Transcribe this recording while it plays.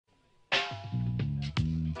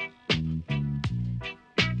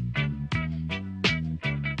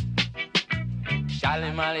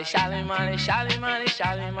Shalimali, shalimali, shalimali,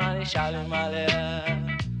 shalimali, shalimali.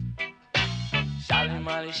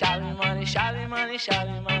 Shalimali, shalimali, shalimali,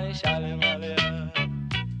 shalimali, shalimali.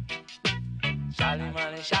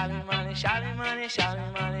 Shalimali, shalimali, shalimali,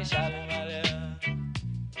 shalimali, shalimali.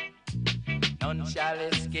 None shall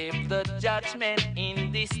escape the judgment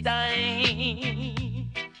in this time.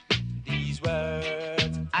 These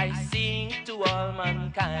words I sing to all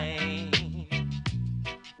mankind.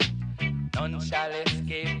 None shall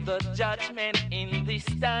escape the judgment in this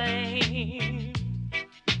time.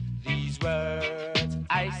 These words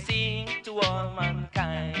I sing to all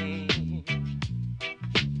mankind.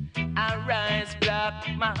 Arise, black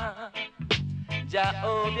man,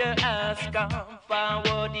 Jehovah has come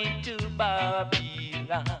forward into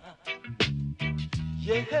Babylon.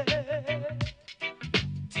 Yeah,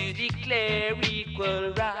 to declare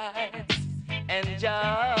equal rights and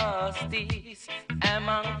justice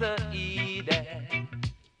among the heathen.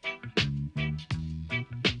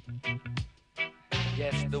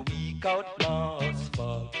 Yes, the weak out must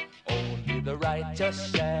fall, only the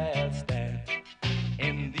righteous shall stand.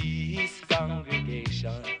 In this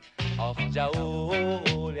congregation of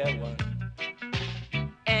Jehovah One,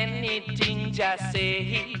 anything just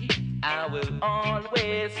say, I will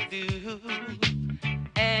always do.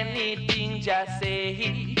 Anything just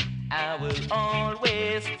say, I will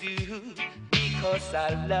always do, because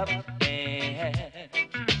I love them.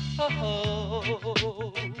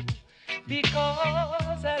 Oh,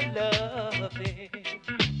 because I love him.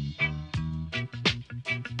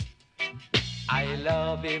 I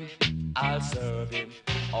love him, I'll serve him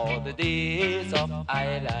all the days of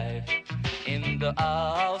my life. In the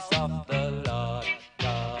house of the Lord,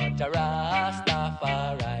 God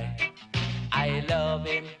Rastafari. I love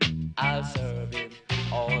him, I'll serve him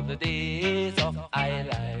all the days of my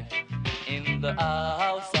life. In the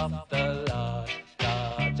house of the Lord,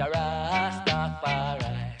 God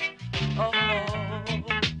Rastafari. Oh,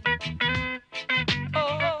 oh,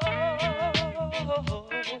 oh, oh.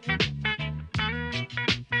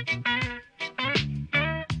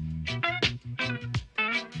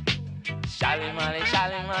 Shalimali,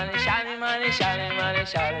 shalimali, shalimali, shalimali,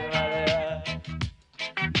 shalimali.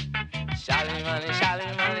 Shalimali,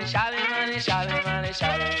 shalimali, shalimali, shalimali,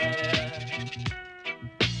 shalimali.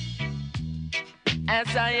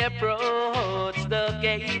 As I approach the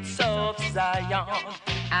gates of Zion,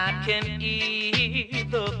 I can hear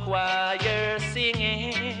the choir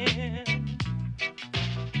singing.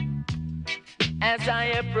 As I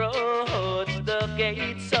approach the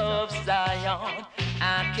gates of Zion,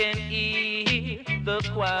 I can hear the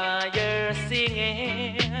choir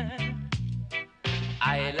singing.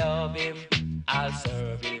 I love him, I'll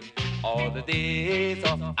serve him all the days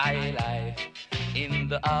of my life. In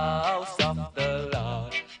the house of the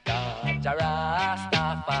Lord, God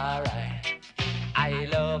Rastafari. I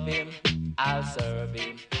love him, I'll serve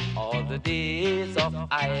him all the days of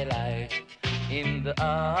my life. In the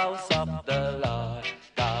house of the Lord,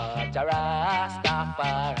 God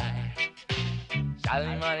Rastafari.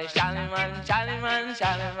 Shalimali, shalimali, shalimali,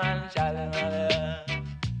 shalimali, shalimali.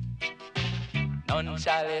 None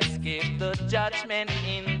shall escape the judgment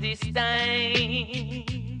in this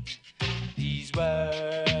time. These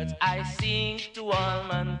words I sing to all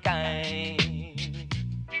mankind.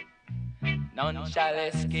 None shall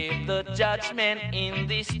escape the judgment in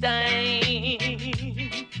this time.